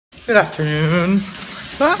Good afternoon.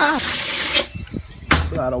 Ah!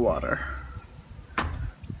 A lot of water.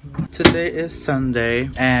 Today is Sunday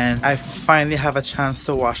and I finally have a chance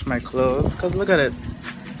to wash my clothes because look at it.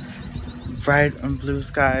 Bright and blue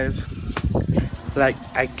skies. Like,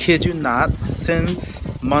 I kid you not, since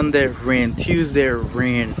Monday rain, Tuesday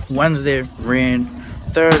rain, Wednesday rain,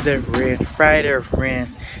 Thursday rain, Friday rain,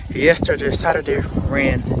 yesterday, Saturday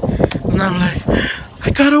rain. And I'm like,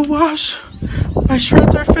 I gotta wash. My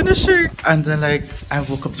shirts are finishing. And then like, I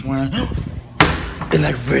woke up this morning. It's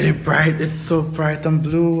like really bright. It's so bright and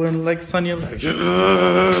blue and like sunny. Like,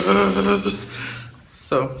 yes.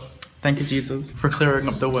 So thank you, Jesus, for clearing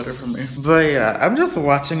up the weather for me. But yeah, I'm just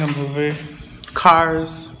watching a movie.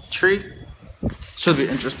 Cars 3 should be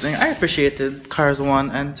interesting. I appreciated Cars 1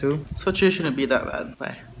 and 2, so 3 shouldn't be that bad.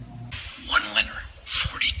 Bye. 1 winner,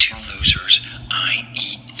 42 losers. I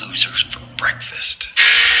eat losers for breakfast.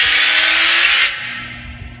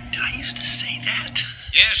 Did I used to say that?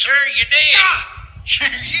 Yes, sir, you did. Sure,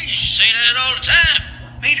 you used to say that all the time.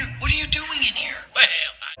 Mater, what are you doing in here? Well,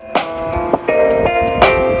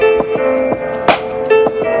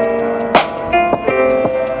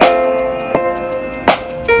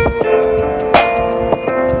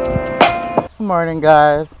 Good morning,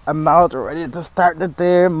 guys. I'm out ready to start the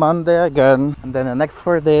day, Monday again. And then the next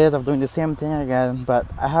 4 days I'm doing the same thing again. But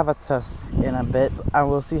I have a test in a bit and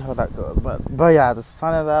we'll see how that goes. But yeah, the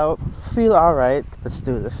sun is out. Feel alright. Let's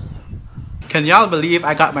do this. Can y'all believe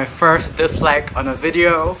I got my first dislike on a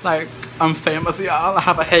video? Like, I'm famous, y'all. I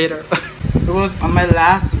have a hater. It was on my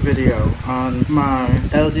last video on my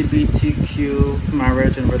LGBTQ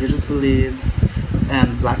marriage and religious beliefs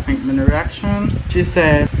and Blackpink mini reaction. She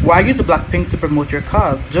said, why use Blackpink to promote your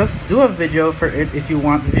cause? Just do a video for it if you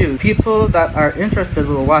want views. People that are interested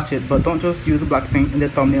will watch it, but don't just use Blackpink in the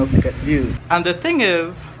thumbnail to get views. And the thing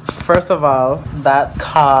is, first of all, that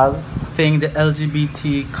cause thing, the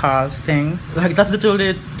LGBT cause thing, like that's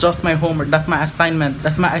literally just my homework. That's my assignment.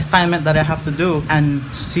 That's my assignment that I have to do. And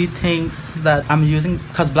she thinks that I'm using,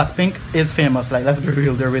 because Blackpink is famous, like let's be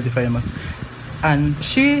real, they're really famous. And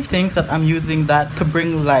she thinks that I'm using that to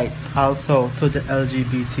bring light also to the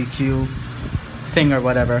LGBTQ thing or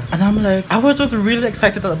whatever. And I'm like, I was just really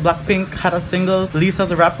excited that Blackpink had a single.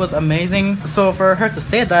 Lisa's rap was amazing. So for her to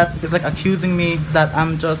say that is like accusing me that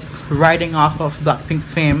I'm just riding off of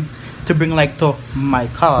Blackpink's fame to bring light to my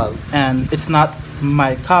cause. And it's not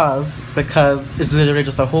my cause because it's literally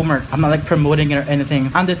just a homework. I'm not like promoting it or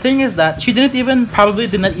anything. And the thing is that she probably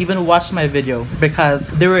did not even watch my video because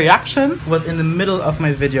the reaction was in the middle of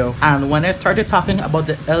my video. And when I started talking about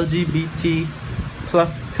the LGBT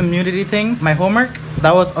plus community thing, my homework,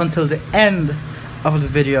 that was until the end of the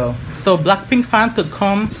video. So Blackpink fans could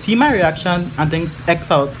come see my reaction and then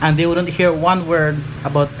X out and they wouldn't hear one word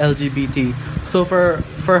about LGBT. So for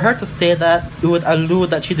her to say that, it would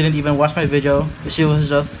allude that she didn't even watch my video. She was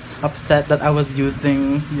just upset that I was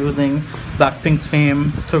using Blackpink's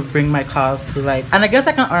fame to bring my cause to light. And I guess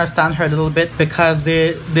I can understand her a little bit because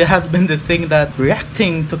there has been the thing that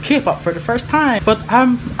reacting to K-pop for the first time. But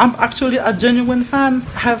I'm actually a genuine fan.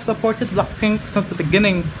 I have supported Blackpink since the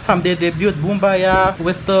beginning, from their debut, Boombaya,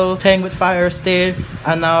 Whistle, Playing with Fire, Stay,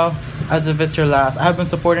 and now As If It's Your Last. I have been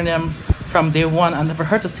supporting them from day one, and for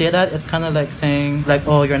her to say that, it's kind of like saying like,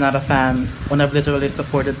 oh, you're not a fan, when I've literally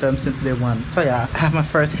supported them since day one. So yeah, I have my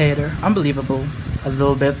first hater. Unbelievable, a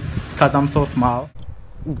little bit, because I'm so small.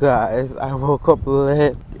 Guys, I woke up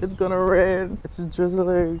late. It's gonna rain. It's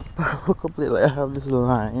drizzling. I woke up late. Like, I have this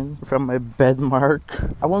line from my bed mark.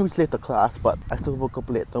 I won't be late to class, but I still woke up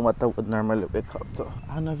late than what I would normally wake up to.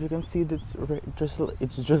 I don't know if you can see that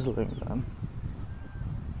it's drizzling, man.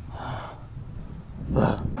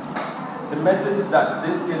 The message that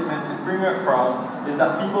this statement is bringing across is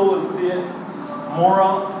that people will stay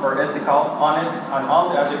moral or ethical, honest, and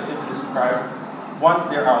all the adjectives described once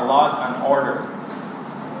there are laws and order.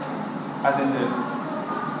 As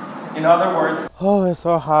in other words... Oh, it's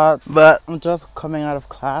so hot. But I'm just coming out of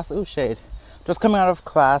class. Oh, shade. Just coming out of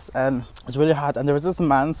class and it's really hot. And there was this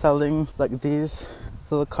man selling like these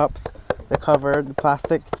little cups. They covered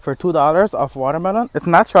plastic for $2 of watermelon. It's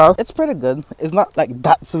natural. It's pretty good. It's not like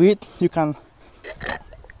that sweet. You can...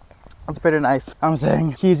 It's pretty nice. I'm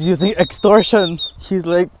saying he's using extortion. He's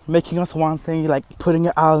like making us want thing, like putting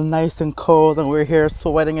it all nice and cold, and we're here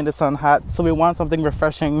sweating in the sun hot. So we want something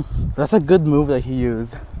refreshing. That's a good move that he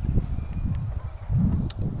used.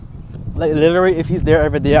 Like literally, if he's there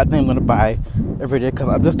every day, I think I'm gonna buy every day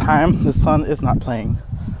because at this time the sun is not playing.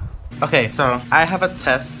 Okay, so I have a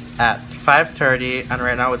test at 5:30 and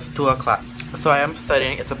right now it's 2 o'clock. So I am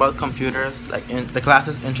studying. It's about computers. Like the class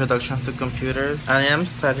is Introduction to Computers. I am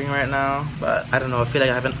studying right now, but I don't know. I feel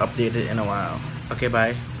like I haven't updated in a while. Okay,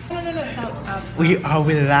 bye. No, stop. We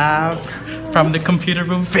laugh from the computer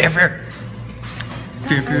room. Fever.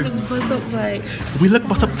 We look bust up like. We look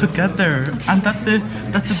bust up together, and that's the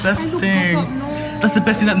best thing. No. That's the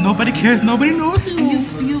best thing that nobody cares. Nobody knows you.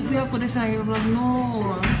 And you put this on your blog.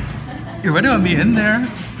 No. You already want me in there.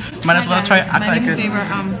 Might as well try act my like name is it. Favor.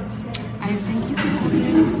 I think you see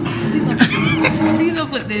please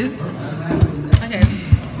don't put this. Okay.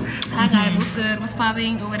 Hi guys, what's good? What's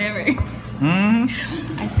popping or whatever?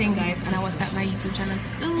 I sing, guys, and I will start my YouTube channel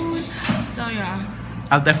soon. So yeah.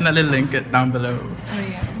 I'll definitely link it down below. Oh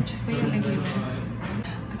yeah, just put your link in there.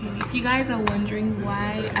 Okay, if you guys are wondering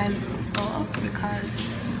why I look soft, because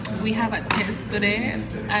we have a test today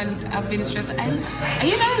and I've been stressed. I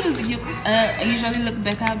usually look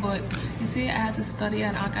better, but you see I had to study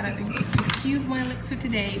and all kind of things. Excuse my looks for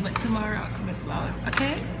today, but tomorrow I'll come in flawless,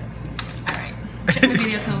 okay? Alright. Check my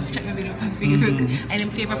video too. Check my video on Facebook. And in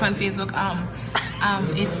Favor on Facebook.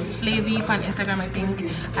 It's Flavy on Instagram, I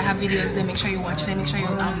think. I have videos there. Make sure you watch them. Make sure you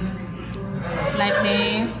like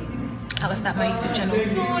me. I will start my YouTube channel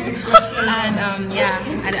soon. And yeah,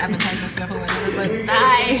 I advertise myself or whatever. But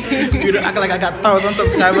bye. You don't act like I got 1,000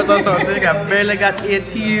 subscribers or something. I barely got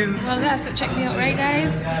 18. Well, yeah, so check me out, right,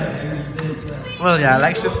 guys? Well, yeah,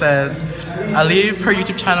 like she said, I'll leave her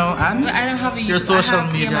YouTube channel and I don't have a your social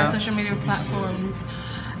media. Yeah, my social media platforms.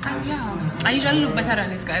 And yeah, I usually look better than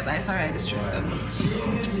this, guys. Sorry, I distressed them.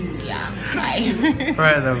 Yeah, bye.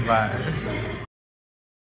 Right, then, bye.